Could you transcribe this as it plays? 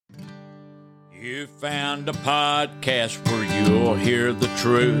You found a podcast where you'll hear the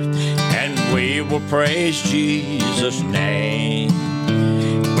truth, and we will praise Jesus' name.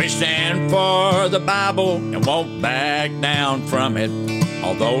 We stand for the Bible and won't back down from it,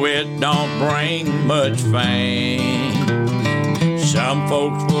 although it don't bring much fame. Some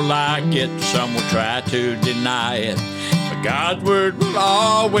folks will like it, some will try to deny it, but God's word will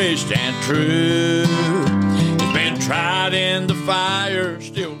always stand true. Been tried in the fire,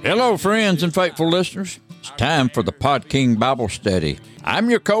 still. Hello, friends and faithful listeners. It's time for the Pod King Bible Study. I'm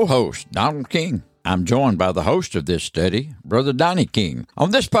your co-host, Donald King. I'm joined by the host of this study, Brother Donnie King. On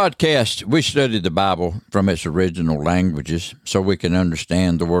this podcast, we study the Bible from its original languages so we can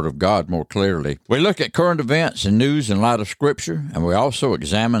understand the Word of God more clearly. We look at current events and news in light of Scripture, and we also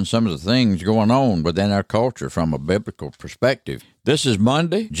examine some of the things going on within our culture from a biblical perspective. This is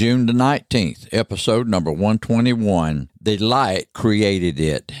Monday, June the 19th, episode number 121, The Light Created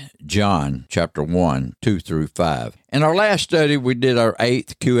It, John chapter 1, 2 through 5. In our last study, we did our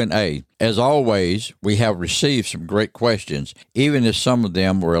 8th Q&A. As always, we have received some great questions, even if some of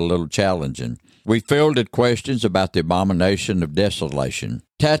them were a little challenging. We fielded questions about the abomination of desolation,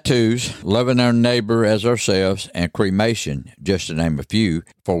 tattoos, loving our neighbor as ourselves, and cremation, just to name a few,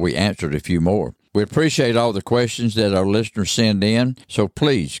 for we answered a few more. We appreciate all the questions that our listeners send in, so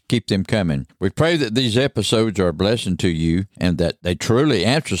please keep them coming. We pray that these episodes are a blessing to you and that they truly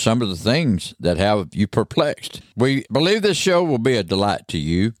answer some of the things that have you perplexed. We believe this show will be a delight to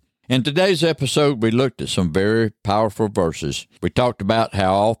you. In today's episode, we looked at some very powerful verses. We talked about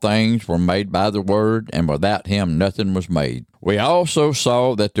how all things were made by the Word, and without Him nothing was made. We also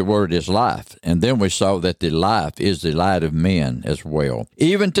saw that the Word is life, and then we saw that the life is the light of men as well.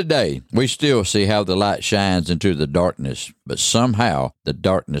 Even today, we still see how the light shines into the darkness, but somehow the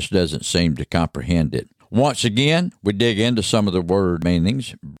darkness doesn't seem to comprehend it. Once again, we dig into some of the word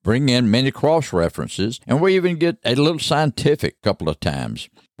meanings, bring in many cross-references, and we even get a little scientific a couple of times.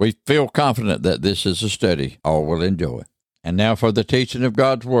 We feel confident that this is a study all will enjoy. And now for the teaching of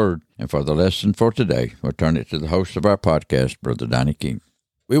God's Word and for the lesson for today, we'll turn it to the host of our podcast, Brother Donnie King.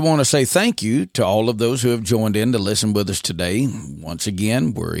 We want to say thank you to all of those who have joined in to listen with us today. Once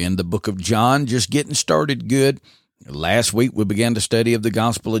again, we're in the book of John, just getting started good. Last week, we began the study of the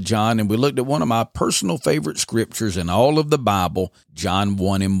Gospel of John, and we looked at one of my personal favorite scriptures in all of the Bible, John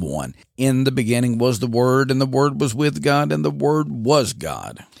 1:1. In the beginning was the Word, and the Word was with God, and the Word was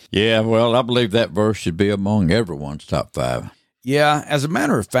God. Yeah, well, I believe that verse should be among everyone's top 5. Yeah, as a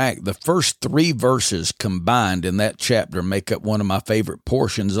matter of fact, the first 3 verses combined in that chapter make up one of my favorite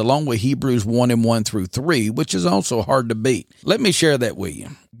portions, along with Hebrews 1:1 through 3, which is also hard to beat. Let me share that with you.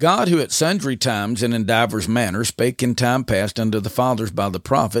 God, who at sundry times and in divers manners spake in time past unto the fathers by the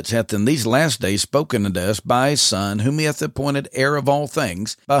prophets, hath in these last days spoken unto us by his Son, whom he hath appointed heir of all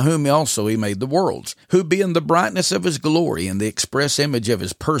things, by whom also he made the worlds, who being the brightness of his glory and the express image of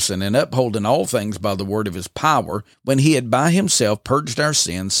his person, and upholding all things by the word of his power, when he had by himself purged our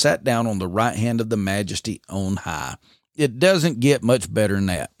sins, sat down on the right hand of the majesty on high. It doesn't get much better than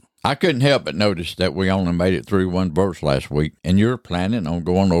that. I couldn't help but notice that we only made it through one verse last week, and you're planning on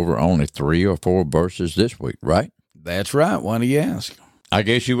going over only 3 or 4 verses this week, right? That's right. Why do you ask? I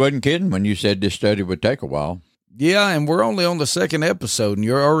guess you wasn't kidding when you said this study would take a while. Yeah, and we're only on the 2nd episode, and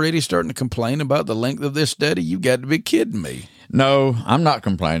you're already starting to complain about the length of this study? You got to be kidding me. No, I'm not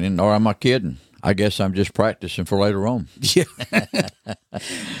complaining, nor am I kidding. I guess I'm just practicing for later on. Yeah.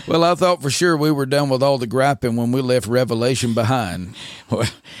 Well, I thought for sure we were done with all the griping when we left Revelation behind. Well,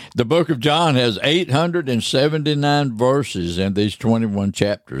 the book of John has 879 verses in these 21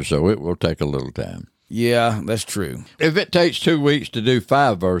 chapters, so it will take a little time. Yeah, that's true. If it takes 2 weeks to do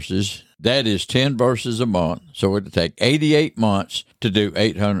 5 verses, that is 10 verses a month, so it'll take 88 months to do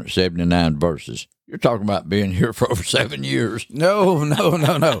 879 verses. You're talking about being here for over 7 years. No.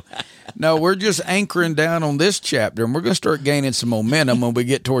 No, we're just anchoring down on this chapter, and we're going to start gaining some momentum when we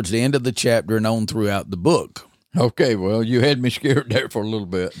get towards the end of the chapter and on throughout the book. Okay, well, you had me scared there for a little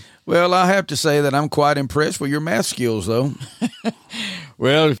bit. Well, I have to say that I'm quite impressed with your math skills, though.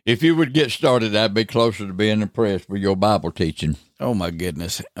 Well, if you would get started, I'd be closer to being impressed with your Bible teaching. Oh, my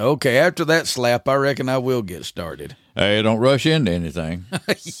goodness. Okay, after that slap, I reckon I will get started. Hey, don't rush into anything.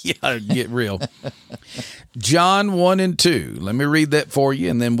 Yeah, get real. John 1 and 2. Let me read that for you,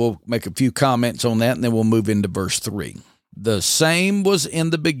 and then we'll make a few comments on that, and then we'll move into verse 3. The same was in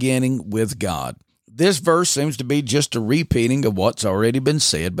the beginning with God. This verse seems to be just a repeating of what's already been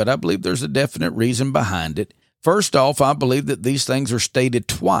said, but I believe there's a definite reason behind it. First off, I believe that these things are stated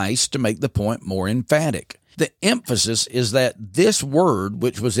twice to make the point more emphatic. The emphasis is that this word,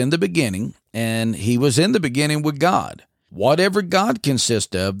 which was in the beginning, and he was in the beginning with God. Whatever God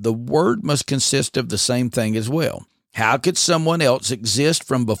consists of, the Word must consist of the same thing as well. How could someone else exist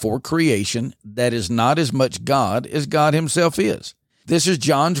from before creation that is not as much God as God himself is? This is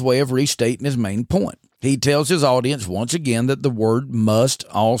John's way of restating his main point. He tells his audience once again that the Word must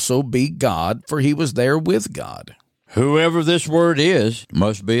also be God, for he was there with God. Whoever this Word is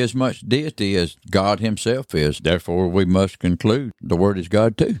must be as much deity as God himself is. Therefore, we must conclude the Word is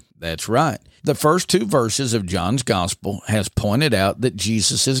God too. That's right. The first two verses of John's Gospel has pointed out that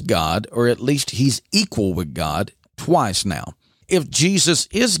Jesus is God, or at least he's equal with God, twice now. If Jesus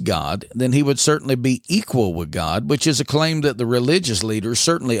is God, then he would certainly be equal with God, which is a claim that the religious leaders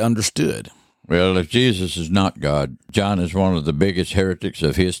certainly understood. Well, if Jesus is not God, John is one of the biggest heretics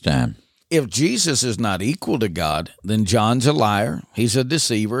of his time. If Jesus is not equal to God, then John's a liar, he's a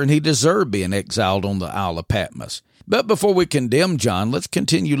deceiver, and he deserved being exiled on the Isle of Patmos. But before we condemn John, let's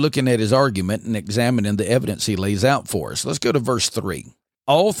continue looking at his argument and examining the evidence he lays out for us. Let's go to verse 3.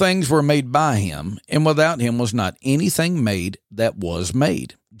 All things were made by him, and without him was not anything made that was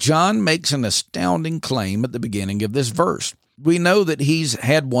made. John makes an astounding claim at the beginning of this verse. We know that he's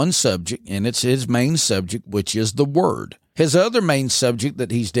had one subject, and it's his main subject, which is the Word. His other main subject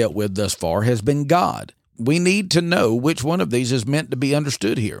that he's dealt with thus far has been God. We need to know which one of these is meant to be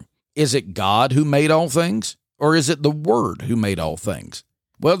understood here. Is it God who made all things, or is it the Word who made all things?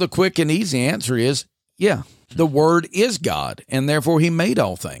 Well, the quick and easy answer is, yeah, the Word is God, and therefore he made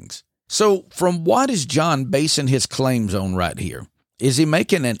all things. So from what is John basing his claims on right here? Is he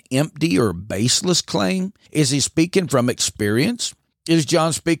making an empty or baseless claim? Is he speaking from experience? Is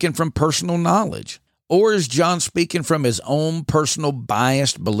John speaking from personal knowledge? Or is John speaking from his own personal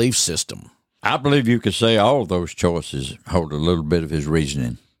biased belief system? I believe you could say all those choices hold a little bit of his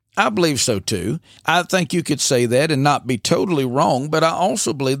reasoning. I believe so too. I think you could say that and not be totally wrong, but I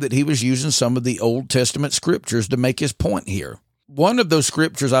also believe that he was using some of the Old Testament scriptures to make his point here. One of those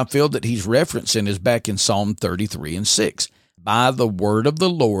scriptures I feel that he's referencing is back in Psalm 33:6. By the word of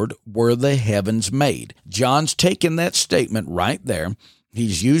the Lord were the heavens made. John's taking that statement right there.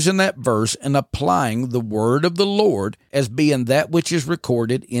 He's using that verse and applying the word of the Lord as being that which is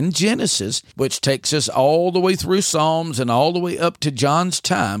recorded in Genesis, which takes us all the way through Psalms and all the way up to John's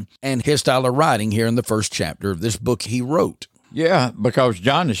time and his style of writing here in the first chapter of this book he wrote. Yeah, because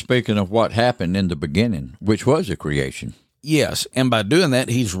John is speaking of what happened in the beginning, which was a creation. Yes, and by doing that,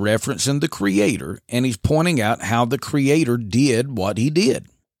 he's referencing the Creator, and he's pointing out how the Creator did what he did.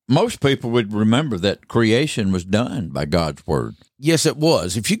 Most people would remember that creation was done by God's Word. Yes, it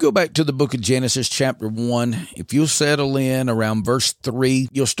was. If you go back to the book of Genesis chapter 1, if you'll settle in around verse 3,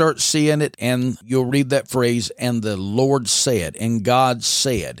 you'll start seeing it, and you'll read that phrase, and the Lord said, and God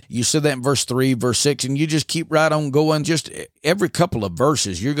said. You see that in verse 3, verse 6, and you just keep right on going. Just every couple of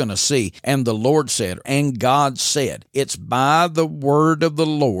verses, you're going to see, and the Lord said, and God said. It's by the word of the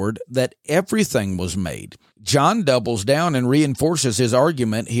Lord that everything was made. John doubles down and reinforces his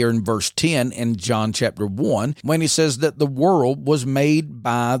argument here in verse 10 in John chapter 1 when he says that the world was made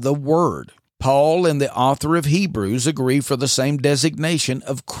by the Word. Paul and the author of Hebrews agree for the same designation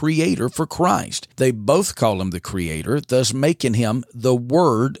of Creator for Christ. They both call him the Creator, thus making him the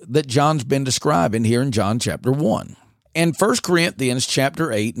Word that John's been describing here in John chapter 1. In 1 Corinthians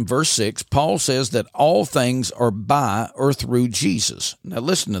chapter 8 and verse 6, Paul says that all things are by or through Jesus. Now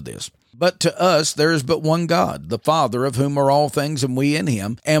listen to this. But to us there is but one God, the Father, of whom are all things, and we in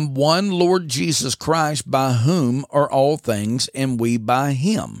him, and one Lord Jesus Christ, by whom are all things, and we by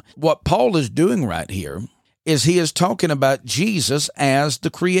him. What Paul is doing right here is he is talking about Jesus as the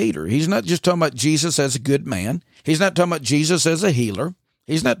Creator. He's not just talking about Jesus as a good man. He's not talking about Jesus as a healer.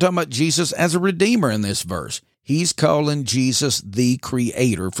 He's not talking about Jesus as a redeemer in this verse. He's calling Jesus the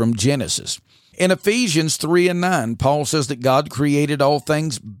Creator from Genesis. In Ephesians 3 and 9, Paul says that God created all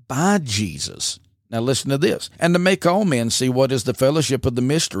things by Jesus. Now listen to this. And to make all men see what is the fellowship of the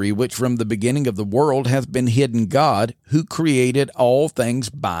mystery, which from the beginning of the world hath been hidden God, who created all things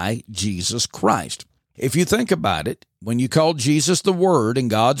by Jesus Christ. If you think about it, when you call Jesus the Word and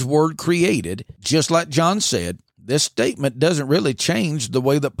God's Word created, just like John said, this statement doesn't really change the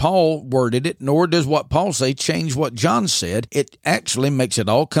way that Paul worded it, nor does what Paul say change what John said. It actually makes it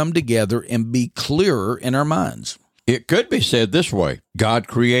all come together and be clearer in our minds. It could be said this way: God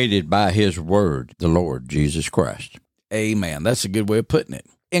created by his Word, the Lord Jesus Christ. Amen. That's a good way of putting it.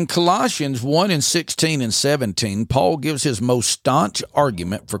 In Colossians 1 and 16 and 17, Paul gives his most staunch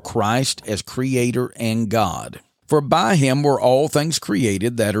argument for Christ as Creator and God. For by him were all things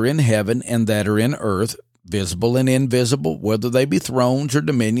created that are in heaven and that are in earth, visible and invisible, whether they be thrones or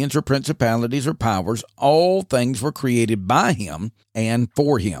dominions or principalities or powers, all things were created by him and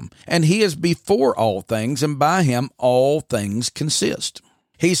for him. And he is before all things, and by him all things consist.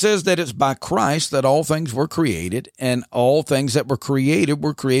 He says that it's by Christ that all things were created, and all things that were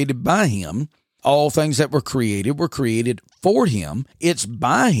created by him. All things that were created for him. It's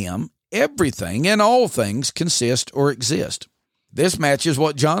by him everything and all things consist or exist. This matches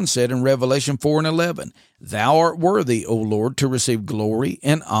what John said in Revelation 4:11. Thou art worthy, O Lord, to receive glory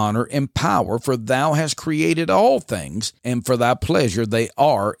and honor and power, for thou hast created all things, and for thy pleasure they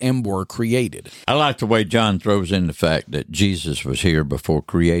are and were created. I like the way John throws in the fact that Jesus was here before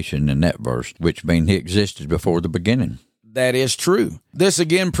creation in that verse, which means he existed before the beginning. That is true. This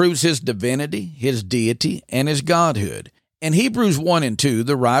again proves his divinity, his deity, and his godhood. In Hebrews 1 and 2,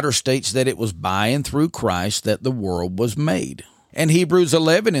 the writer states that it was by and through Christ that the world was made. In Hebrews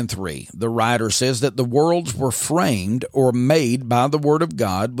 11 and 3, the writer says that the worlds were framed or made by the Word of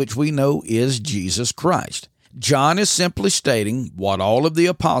God, which we know is Jesus Christ. John is simply stating what all of the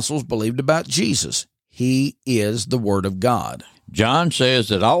apostles believed about Jesus. He is the Word of God. John says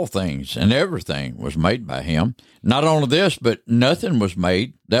that all things and everything was made by him. Not only this, but nothing was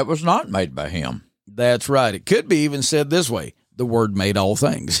made that was not made by him. That's right. It could be even said this way. The Word made all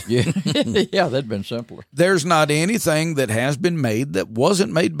things. Yeah, that'd been simpler. There's not anything that has been made that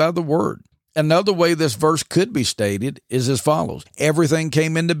wasn't made by the Word. Another way this verse could be stated is as follows. Everything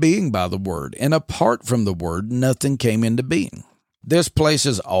came into being by the Word, and apart from the Word, nothing came into being. This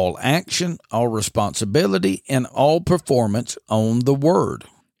places all action, all responsibility, and all performance on the Word.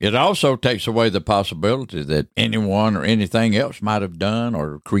 It also takes away the possibility that anyone or anything else might have done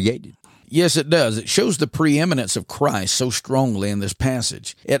or created. Yes, it does. It shows the preeminence of Christ so strongly in this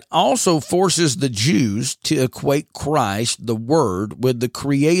passage. It also forces the Jews to equate Christ, the Word, with the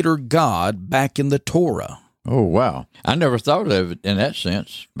Creator God back in the Torah. Oh, wow. I never thought of it in that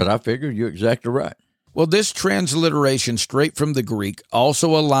sense, but I figure you're exactly right. Well, this transliteration straight from the Greek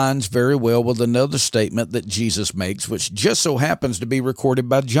also aligns very well with another statement that Jesus makes, which just so happens to be recorded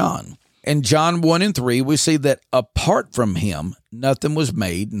by John. In John 1 and 3, we see that apart from him, nothing was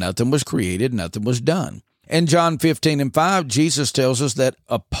made, nothing was created, nothing was done. In John 15 and 5, Jesus tells us that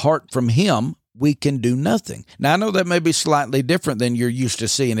apart from him, we can do nothing. Now, I know that may be slightly different than you're used to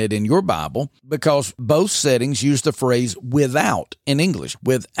seeing it in your Bible, because both settings use the phrase without in English.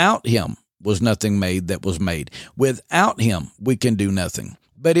 Without him was nothing made that was made. Without him, we can do nothing.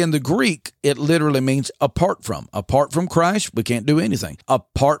 But in the Greek, it literally means apart from. Apart from Christ, we can't do anything.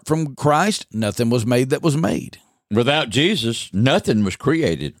 Apart from Christ, nothing was made that was made. Without Jesus, nothing was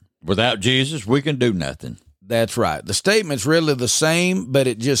created. Without Jesus, we can do nothing. That's right. The statement's really the same, but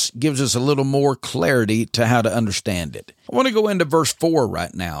it just gives us a little more clarity to how to understand it. I want to go into verse 4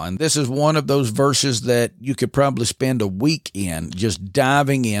 right now, and this is one of those verses that you could probably spend a week in, just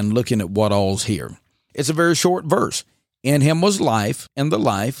diving in, looking at what all's here. It's a very short verse. In him was life, and the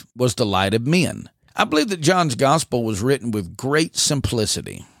life was the light of men. I believe that John's gospel was written with great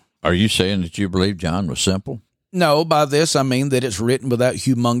simplicity. Are you saying that you believe John was simple? No, by this I mean that it's written without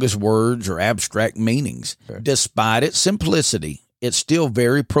humongous words or abstract meanings. Okay. Despite its simplicity, it's still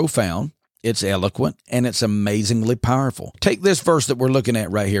very profound, it's eloquent, and it's amazingly powerful. Take this verse that we're looking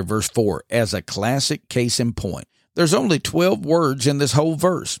at right here, verse 4, as a classic case in point. There's only 12 words in this whole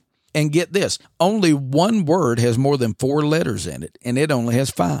verse. And get this, only one word has more than 4 letters in it, and it only has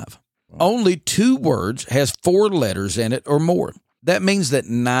 5. Wow. Only 2 words has 4 letters in it or more. That means that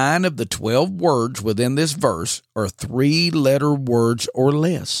 9 of the 12 words within this verse are 3-letter words or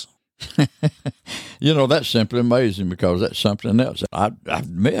less. You know, that's simply amazing because that's something else I've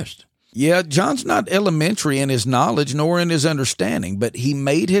missed. Yeah, John's not elementary in his knowledge nor in his understanding, but he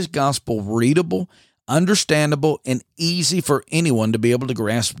made his gospel readable, understandable, and easy for anyone to be able to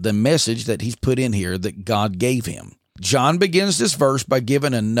grasp the message that he's put in here that God gave him. John begins this verse by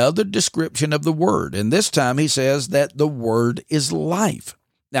giving another description of the Word, and this time he says that the Word is life.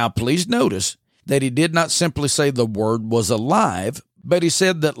 Now, please notice that he did not simply say the Word was alive, but he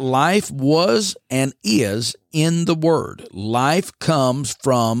said that life was and is in the Word. Life comes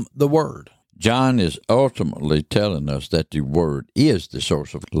from the Word. John is ultimately telling us that the Word is the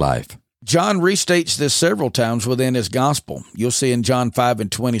source of life. John restates this several times within his gospel. You'll see in John 5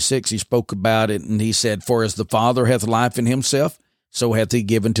 and 26, he spoke about it, and he said, For as the Father hath life in himself, so hath he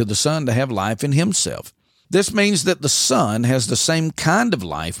given to the Son to have life in himself. This means that the Son has the same kind of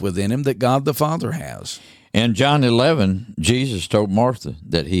life within him that God the Father has. In John 11, Jesus told Martha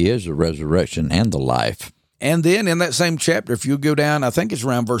that he is the resurrection and the life. And then in that same chapter, if you go down, I think it's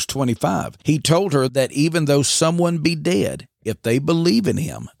around verse 25, he told her that even though someone be dead, If they believe in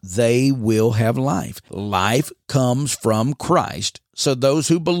him, they will have life. Life comes from Christ, so those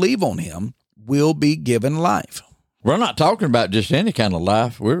who believe on him will be given life. We're not talking about just any kind of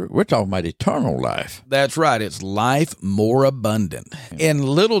life. We're talking about eternal life. That's right. It's life more abundant. In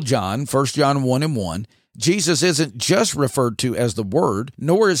Little John, 1 John 1:1, Jesus isn't just referred to as the Word,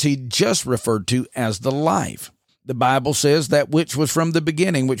 nor is he just referred to as the life. The Bible says that which was from the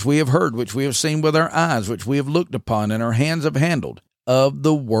beginning, which we have heard, which we have seen with our eyes, which we have looked upon and our hands have handled, of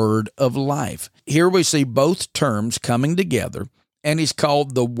the Word of life. Here we see both terms coming together, and he's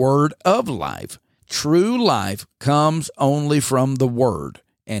called the Word of life. True life comes only from the Word,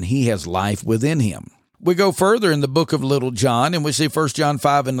 and he has life within him. We go further in the book of Little John, and we see 1 John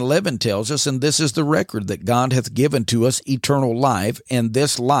 5:11 tells us, and this is the record that God hath given to us eternal life, and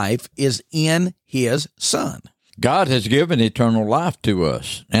this life is in his Son. God has given eternal life to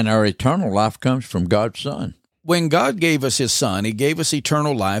us, and our eternal life comes from God's Son. When God gave us his Son, he gave us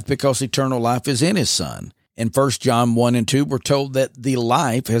eternal life because eternal life is in his Son. In 1 John 1:2, we're told that the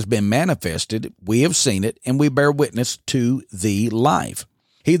life has been manifested, we have seen it, and we bear witness to the life.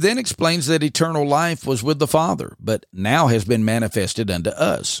 He then explains that eternal life was with the Father, but now has been manifested unto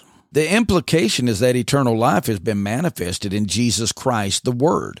us. The implication is that eternal life has been manifested in Jesus Christ, the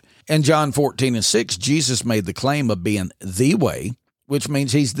Word. In John 14:6, Jesus made the claim of being the way, which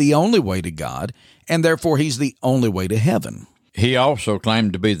means he's the only way to God, and therefore he's the only way to heaven. He also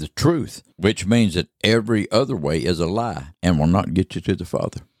claimed to be the truth, which means that every other way is a lie and will not get you to the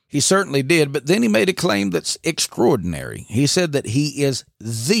Father. He certainly did, but then he made a claim that's extraordinary. He said that he is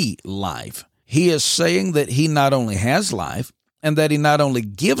the life. He is saying that he not only has life, and that he not only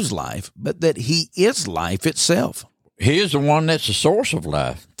gives life, but that he is life itself. He is the one that's the source of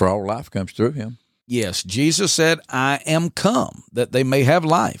life, for all life comes through him. Yes, Jesus said, I am come, that they may have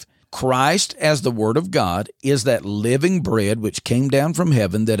life. Christ, as the Word of God, is that living bread which came down from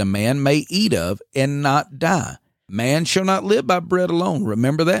heaven that a man may eat of and not die. Man shall not live by bread alone,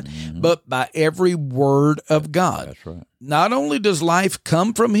 remember that? Mm-hmm. But by every word of God. That's right. Not only does life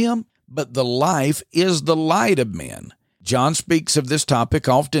come from him, but the life is the light of men. John speaks of this topic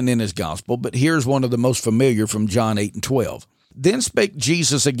often in his gospel, but here's one of the most familiar from John 8:12. Then spake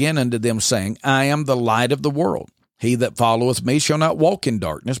Jesus again unto them, saying, I am the light of the world. He that followeth me shall not walk in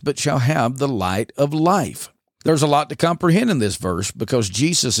darkness, but shall have the light of life. There's a lot to comprehend in this verse because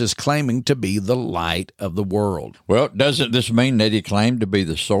Jesus is claiming to be the light of the world. Well, doesn't this mean that he claimed to be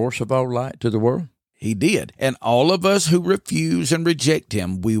the source of all light to the world? He did. And all of us who refuse and reject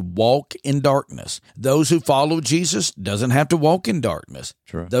him, we walk in darkness. Those who follow Jesus doesn't have to walk in darkness.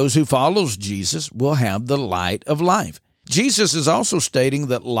 Sure. Those who follows Jesus will have the light of life. Jesus is also stating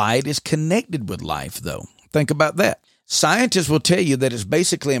that light is connected with life, though. Think about that. Scientists will tell you that it's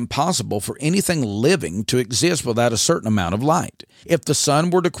basically impossible for anything living to exist without a certain amount of light. If the sun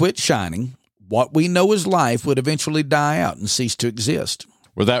were to quit shining, what we know as life would eventually die out and cease to exist.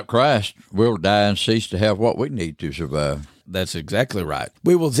 Without Christ, we'll die and cease to have what we need to survive. That's exactly right.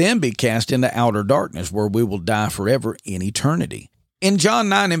 We will then be cast into outer darkness where we will die forever in eternity. In John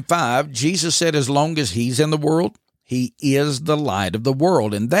 9:5, Jesus said as long as he's in the world, he is the light of the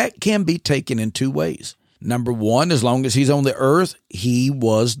world, and that can be taken in two ways. Number one, as long as he's on the earth, he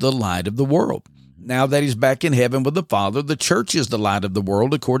was the light of the world. Now that he's back in heaven with the Father, the church is the light of the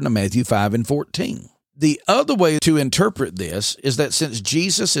world, according to Matthew 5:14. The other way to interpret this is that since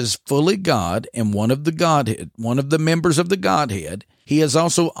Jesus is fully God and one of the members of the Godhead, he is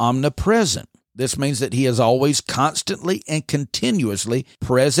also omnipresent. This means that he is always constantly and continuously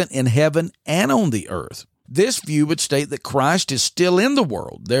present in heaven and on the earth. This view would state that Christ is still in the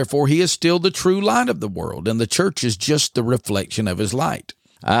world, therefore he is still the true light of the world, and the church is just the reflection of his light.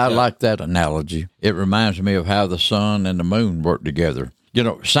 I like that analogy. It reminds me of how the sun and the moon work together. You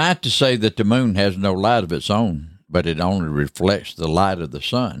know, scientists say that the moon has no light of its own, but it only reflects the light of the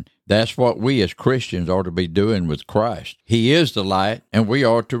sun. That's what we as Christians ought to be doing with Christ. He is the light, and we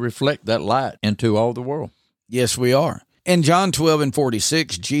are to reflect that light into all the world. Yes, we are. In John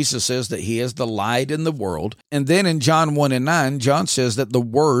 12:46, Jesus says that he is the light in the world. And then in John 1:9, John says that the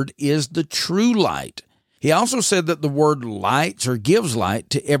Word is the true light. He also said that the Word lights or gives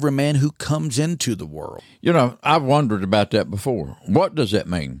light to every man who comes into the world. You know, I've wondered about that before. What does that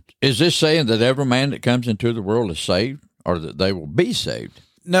mean? Is this saying that every man that comes into the world is saved, or that they will be saved?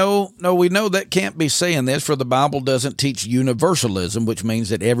 No, we know that can't be saying this, for the Bible doesn't teach universalism, which means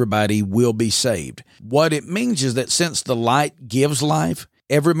that everybody will be saved. What it means is that since the light gives life,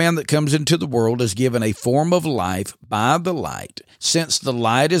 every man that comes into the world is given a form of life by the light. Since the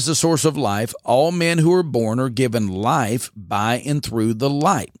light is the source of life, all men who are born are given life by and through the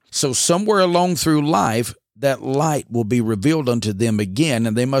light. So somewhere along through life, that light will be revealed unto them again,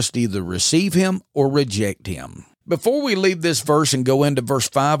 and they must either receive him or reject him. Before we leave this verse and go into verse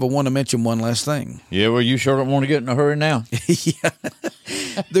 5, I want to mention one last thing. Yeah, well, you sure don't want to get in a hurry now. Yeah.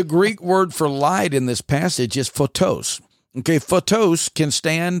 The Greek word for light in this passage is photos. Okay, photos can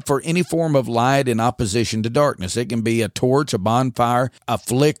stand for any form of light in opposition to darkness. It can be a torch, a bonfire, a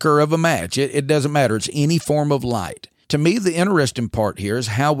flicker of a match. It doesn't matter. It's any form of light. To me, the interesting part here is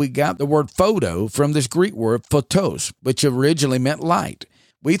how we got the word photo from this Greek word photos, which originally meant light.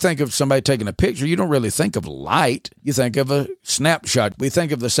 We think of somebody taking a picture. You don't really think of light. You think of a snapshot. We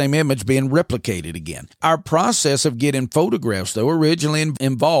think of the same image being replicated again. Our process of getting photographs, though, originally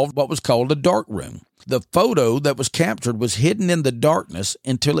involved what was called a dark room. The photo that was captured was hidden in the darkness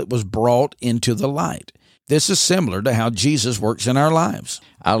until it was brought into the light. This is similar to how Jesus works in our lives.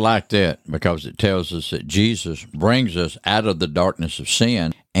 I like that because it tells us that Jesus brings us out of the darkness of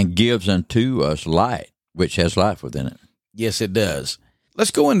sin and gives unto us light, which has life within it. Yes, it does.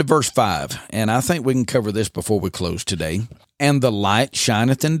 Let's go into verse 5, and I think we can cover this before we close today. And the light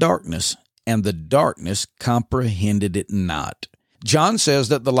shineth in darkness, and the darkness comprehended it not. John says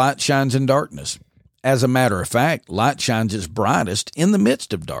that the light shines in darkness. As a matter of fact, light shines its brightest in the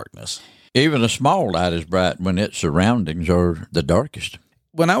midst of darkness. Even a small light is bright when its surroundings are the darkest.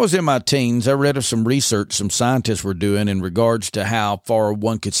 When I was in my teens, I read of some research some scientists were doing in regards to how far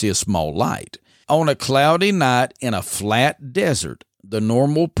one could see a small light. On a cloudy night in a flat desert, the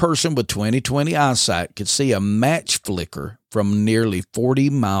normal person with 20/20 eyesight could see a match flicker from nearly 40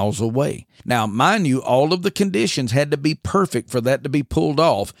 miles away. Now, mind you, all of the conditions had to be perfect for that to be pulled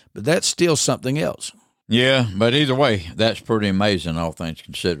off, but that's still something else. Yeah, but either way, that's pretty amazing, all things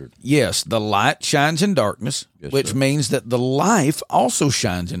considered. Yes, the light shines in darkness, which means that the life also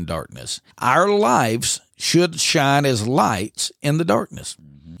shines in darkness. Our lives should shine as lights in the darkness.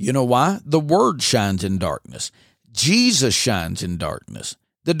 You know why? The Word shines in darkness. Jesus shines in darkness.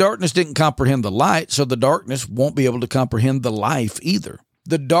 The darkness didn't comprehend the light, so the darkness won't be able to comprehend the life either.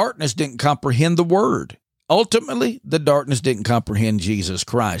 The darkness didn't comprehend the Word. Ultimately, the darkness didn't comprehend Jesus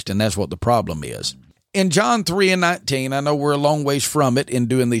Christ, and that's what the problem is. In John 3:19, I know we're a long ways from it in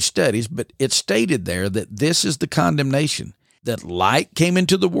doing these studies, but it's stated there that this is the condemnation, that light came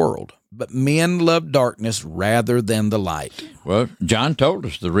into the world, but men loved darkness rather than the light. Well, John told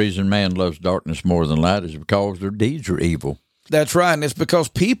us the reason man loves darkness more than light is because their deeds are evil. That's right, and it's because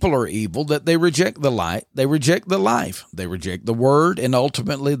people are evil that they reject the light, they reject the life, they reject the Word, and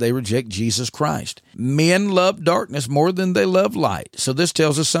ultimately they reject Jesus Christ. Men love darkness more than they love light, so this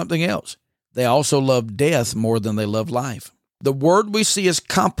tells us something else. They also love death more than they love life. The word we see as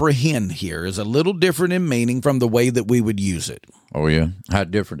comprehend here is a little different in meaning from the way that we would use it. Oh, yeah? How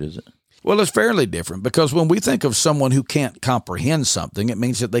different is it? Well, it's fairly different because when we think of someone who can't comprehend something, it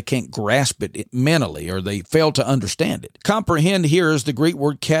means that they can't grasp it mentally or they fail to understand it. Comprehend here is the Greek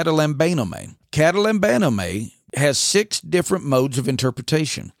word katalambanome. Katalambanome has 6 different modes of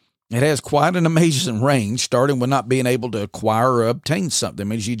interpretation. It has quite an amazing range, starting with not being able to acquire or obtain something. It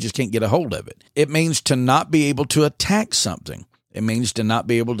means you just can't get a hold of it. It means to not be able to attack something. It means to not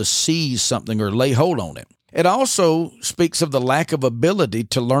be able to seize something or lay hold on it. It also speaks of the lack of ability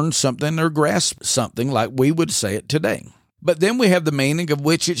to learn something or grasp something like we would say it today. But then we have the meaning of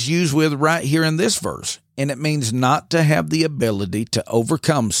which it's used with right here in this verse, and it means not to have the ability to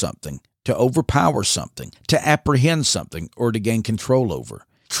overcome something, to overpower something, to apprehend something, or to gain control over.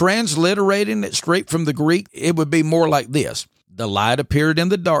 Transliterating it straight from the Greek, it would be more like this. The light appeared in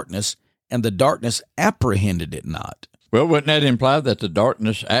the darkness, and the darkness apprehended it not. Well, wouldn't that imply that the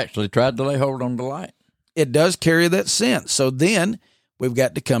darkness actually tried to lay hold on the light? It does carry that sense. So then we've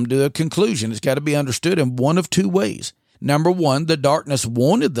got to come to a conclusion. It's got to be understood in one of 2 ways. Number 1, the darkness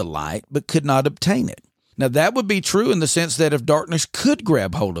wanted the light but could not obtain it. Now, that would be true in the sense that if darkness could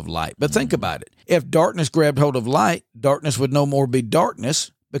grab hold of light, but think about it. If darkness grabbed hold of light, darkness would no more be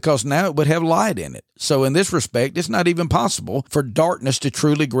darkness because now it would have light in it. So in this respect, it's not even possible for darkness to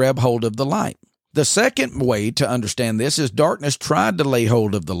truly grab hold of the light. The second way to understand this is darkness tried to lay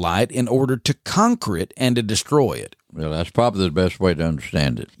hold of the light in order to conquer it and to destroy it. Well, that's probably the best way to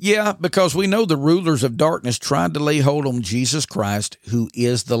understand it. Yeah, because we know the rulers of darkness tried to lay hold on Jesus Christ, who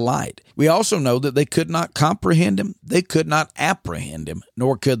is the light. We also know that they could not comprehend him, they could not apprehend him,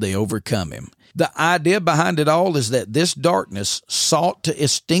 nor could they overcome him. The idea behind it all is that this darkness sought to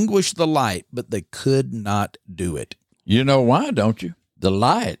extinguish the light, but they could not do it. You know why, don't you? The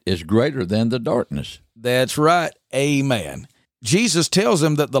light is greater than the darkness. That's right. Amen. Jesus tells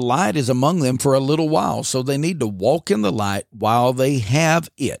them that the light is among them for a little while, so they need to walk in the light while they have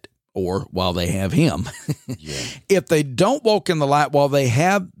it. or while they have him. Yeah. If they don't walk in the light while they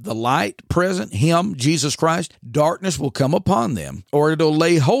have the light present, him, Jesus Christ, darkness will come upon them, or it'll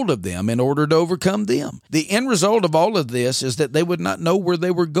lay hold of them in order to overcome them. The end result of all of this is that they would not know where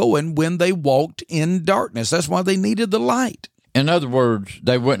they were going when they walked in darkness. That's why they needed the light. In other words,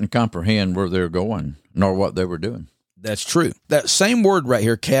 they wouldn't comprehend where they were going, nor what they were doing. That's true. That same word right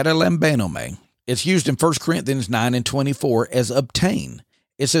here, katalambanome, it's used in 1 Corinthians 9:24 as obtain.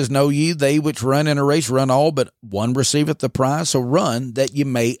 It says, know ye, they which run in a race run all, but one receiveth the prize, so run that ye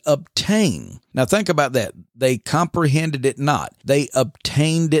may obtain. Now think about that. They comprehended it not. They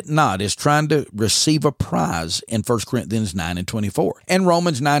obtained it not. It's trying to receive a prize in 1 Corinthians 9:24. And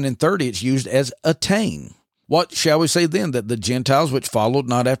Romans 9:30, it's used as attain. What shall we say then? That the Gentiles which followed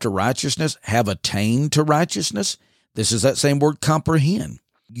not after righteousness have attained to righteousness? This is that same word, comprehend.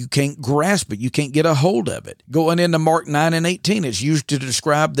 You can't grasp it. You can't get a hold of it. Going into Mark 9:18, it's used to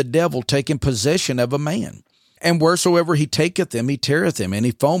describe the devil taking possession of a man. And wheresoever he taketh them, he teareth them, and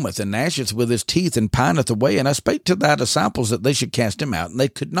he foameth and gnasheth with his teeth and pineth away. And I spake to thy disciples that they should cast him out, and they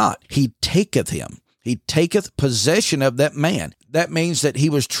could not. He taketh him. He taketh possession of that man. That means that he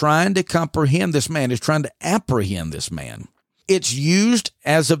was trying to comprehend this man, is trying to apprehend this man. It's used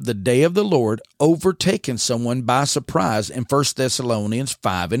as of the day of the Lord, overtaking someone by surprise in 1 Thessalonians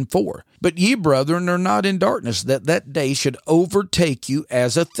 5:4. But ye, brethren, are not in darkness, that that day should overtake you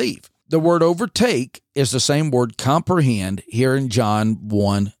as a thief. The word overtake is the same word comprehend here in John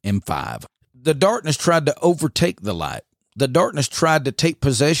 1:5. The darkness tried to overtake the light. The darkness tried to take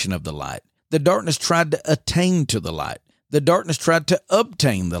possession of the light. The darkness tried to attain to the light. The darkness tried to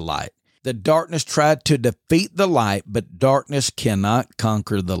obtain the light. The darkness tried to defeat the light, but darkness cannot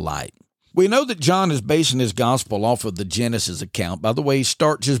conquer the light. We know that John is basing his gospel off of the Genesis account by the way he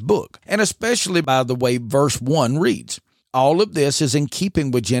starts his book, and especially by the way verse 1 reads. All of this is in keeping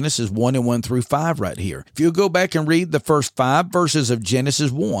with Genesis 1:1-5 right here. If you go back and read the first 5 verses of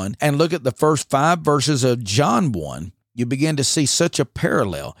Genesis 1 and look at the first 5 verses of John 1, you begin to see such a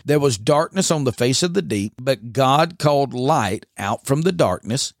parallel. There was darkness on the face of the deep, but God called light out from the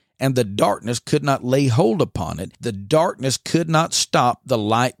darkness, and the darkness could not lay hold upon it. The darkness could not stop the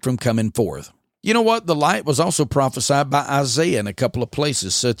light from coming forth. You know what? The light was also prophesied by Isaiah in a couple of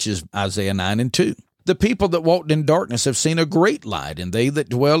places, such as Isaiah 9:2. The people that walked in darkness have seen a great light, and they that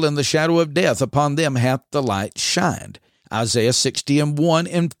dwell in the shadow of death, upon them hath the light shined. Isaiah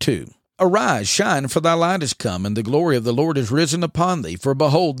 60:1-2. Arise, shine, for thy light is come, and the glory of the Lord is risen upon thee. For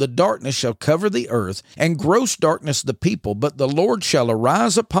behold, the darkness shall cover the earth, and gross darkness the people, but the Lord shall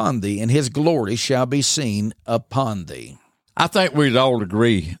arise upon thee, and his glory shall be seen upon thee. I think we'd all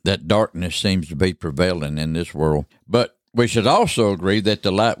agree that darkness seems to be prevailing in this world, but we should also agree that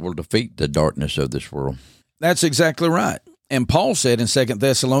the light will defeat the darkness of this world. That's exactly right. And Paul said in 2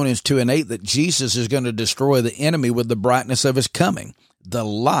 Thessalonians 2:8 that Jesus is going to destroy the enemy with the brightness of his coming. The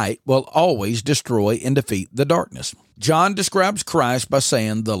light will always destroy and defeat the darkness. John describes Christ by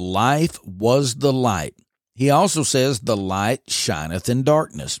saying the life was the light. He also says the light shineth in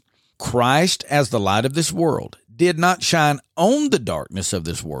darkness. Christ, as the light of this world, did not shine on the darkness of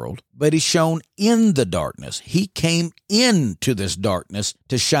this world, but he shone in the darkness. He came into this darkness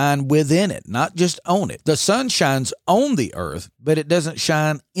to shine within it, not just on it. The sun shines on the earth, but it doesn't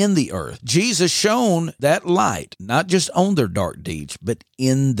shine in the earth. Jesus shone that light, not just on their dark deeds, but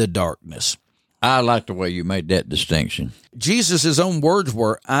in the darkness. I like the way you made that distinction. Jesus' own words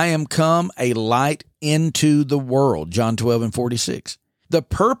were, I am come a light into the world, John 12:46. The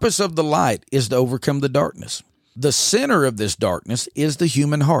purpose of the light is to overcome the darkness. The center of this darkness is the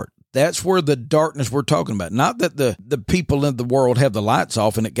human heart. That's where the darkness we're talking about. Not that the people in the world have the lights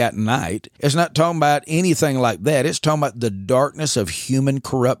off and it got night. It's not talking about anything like that. It's talking about the darkness of human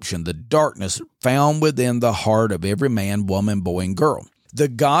corruption, the darkness found within the heart of every man, woman, boy, and girl. The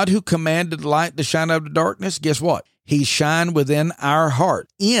God who commanded light to shine out of the darkness, guess what? He shined within our heart,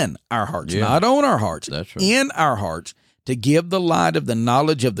 in our hearts, not on our hearts, That's right. in our hearts, to give the light of the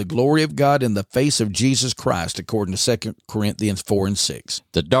knowledge of the glory of God in the face of Jesus Christ, according to 2 Corinthians 4:6.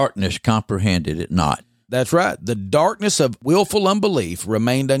 The darkness comprehended it not. That's right. The darkness of willful unbelief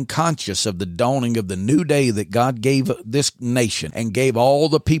remained unconscious of the dawning of the new day that God gave this nation and gave all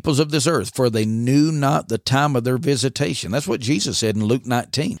the peoples of this earth, for they knew not the time of their visitation. That's what Jesus said in Luke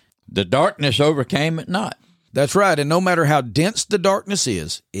 19. The darkness overcame it not. That's right. And no matter how dense the darkness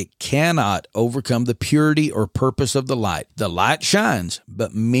is, it cannot overcome the purity or purpose of the light. The light shines,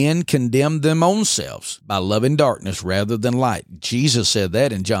 but men condemn them own selves by loving darkness rather than light. Jesus said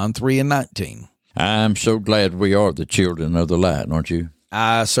that in John 3:19. I'm so glad we are the children of the light, aren't you?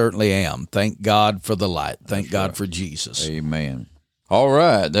 I certainly am. Thank God for the light. Thank God for Jesus. Amen. All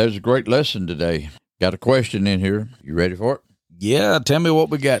right, there's a great lesson today. Got a question in here. You ready for it? Yeah, tell me what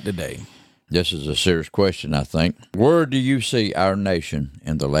we got today. This is a serious question, I think. Where do you see our nation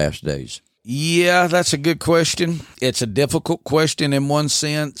in the last days? Yeah, that's a good question. It's a difficult question in one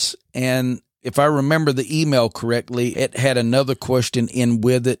sense, and if I remember the email correctly, it had another question in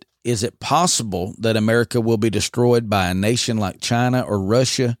with it. Is it possible that America will be destroyed by a nation like China or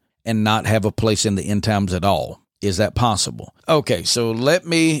Russia and not have a place in the end times at all? Is that possible? Okay, so let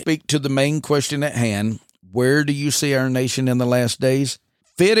me speak to the main question at hand. Where do you see our nation in the last days?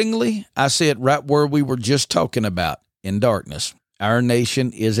 Fittingly, I see it right where we were just talking about, in darkness. Our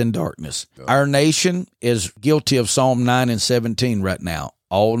nation is in darkness. Our nation is guilty of Psalm 9 and 17 right now.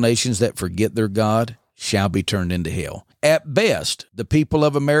 All nations that forget their God shall be turned into hell. At best, the people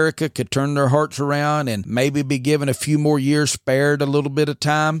of America could turn their hearts around and maybe be given a few more years, spared a little bit of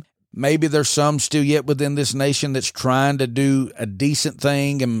time. Maybe there's some still yet within this nation that's trying to do a decent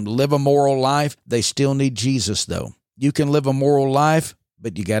thing and live a moral life. They still need Jesus, though. You can live a moral life,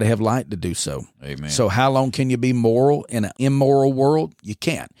 but you got to have light to do so. Amen. So how long can you be moral in an immoral world? You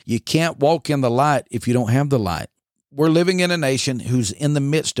can't. You can't walk in the light if you don't have the light. We're living in a nation who's in the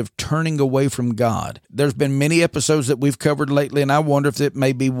midst of turning away from God. There's been many episodes that we've covered lately, and I wonder if it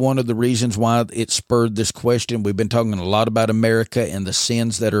may be one of the reasons why it spurred this question. We've been talking a lot about America and the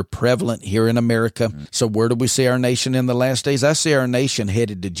sins that are prevalent here in America. Mm-hmm. So where do we see our nation in the last days? I see our nation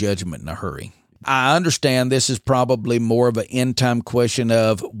headed to judgment in a hurry. I understand this is probably more of an end-time question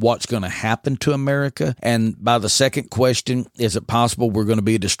of what's going to happen to America. And by the second question, is it possible we're going to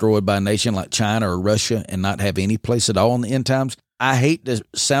be destroyed by a nation like China or Russia and not have any place at all in the end times? I hate to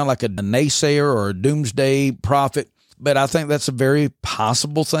sound like a naysayer or a doomsday prophet, but I think that's a very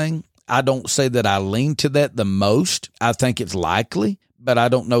possible thing. I don't say that I lean to that the most. I think it's likely, but I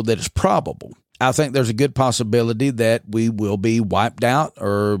don't know that it's probable. I think there's a good possibility that we will be wiped out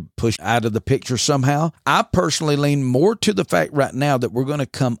or pushed out of the picture somehow. I personally lean more to the fact right now that we're going to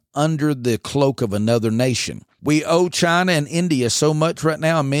come under the cloak of another nation. We owe China and India so much right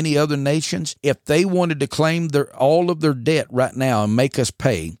now and many other nations. If they wanted to claim all of their debt right now and make us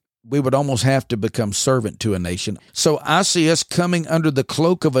pay, we would almost have to become servant to a nation. So I see us coming under the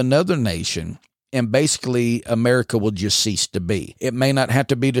cloak of another nation, and basically, America will just cease to be. It may not have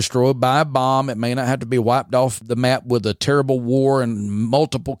to be destroyed by a bomb. It may not have to be wiped off the map with a terrible war and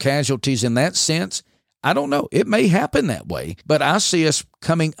multiple casualties in that sense. I don't know. It may happen that way. But I see us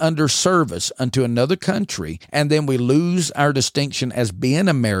coming under service unto another country, and then we lose our distinction as being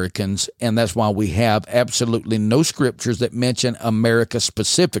Americans, and that's why we have absolutely no scriptures that mention America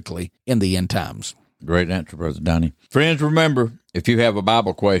specifically in the end times. Great answer, Brother Donnie. Friends, remember, if you have a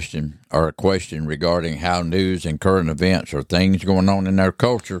Bible question or a question regarding how news and current events or things going on in our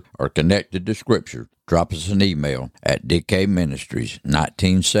culture are connected to Scripture, drop us an email at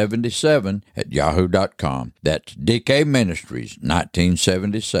dkministries1977@yahoo.com. That's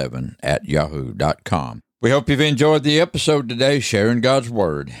dkministries1977@yahoo.com. We hope you've enjoyed the episode today, sharing God's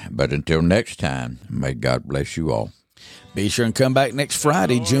Word. But until next time, may God bless you all. Be sure and come back next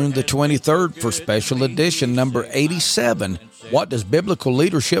Friday, June the 23rd, for special edition number 87, What Does Biblical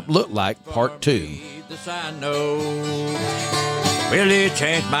Leadership Look Like, Part 2. This I know, well, it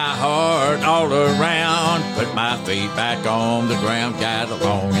changed my heart all around, put my feet back on the ground, got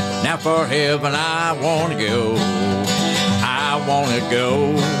along. Now for heaven I want to go, I want to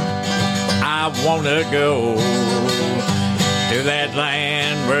go, I want to go to that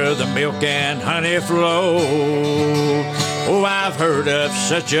land where the milk and honey flow. Oh, I've heard of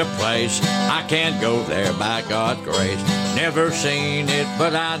such a place, I can't go there by God's grace. Never seen it,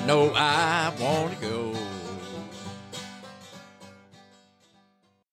 but I know I want to go.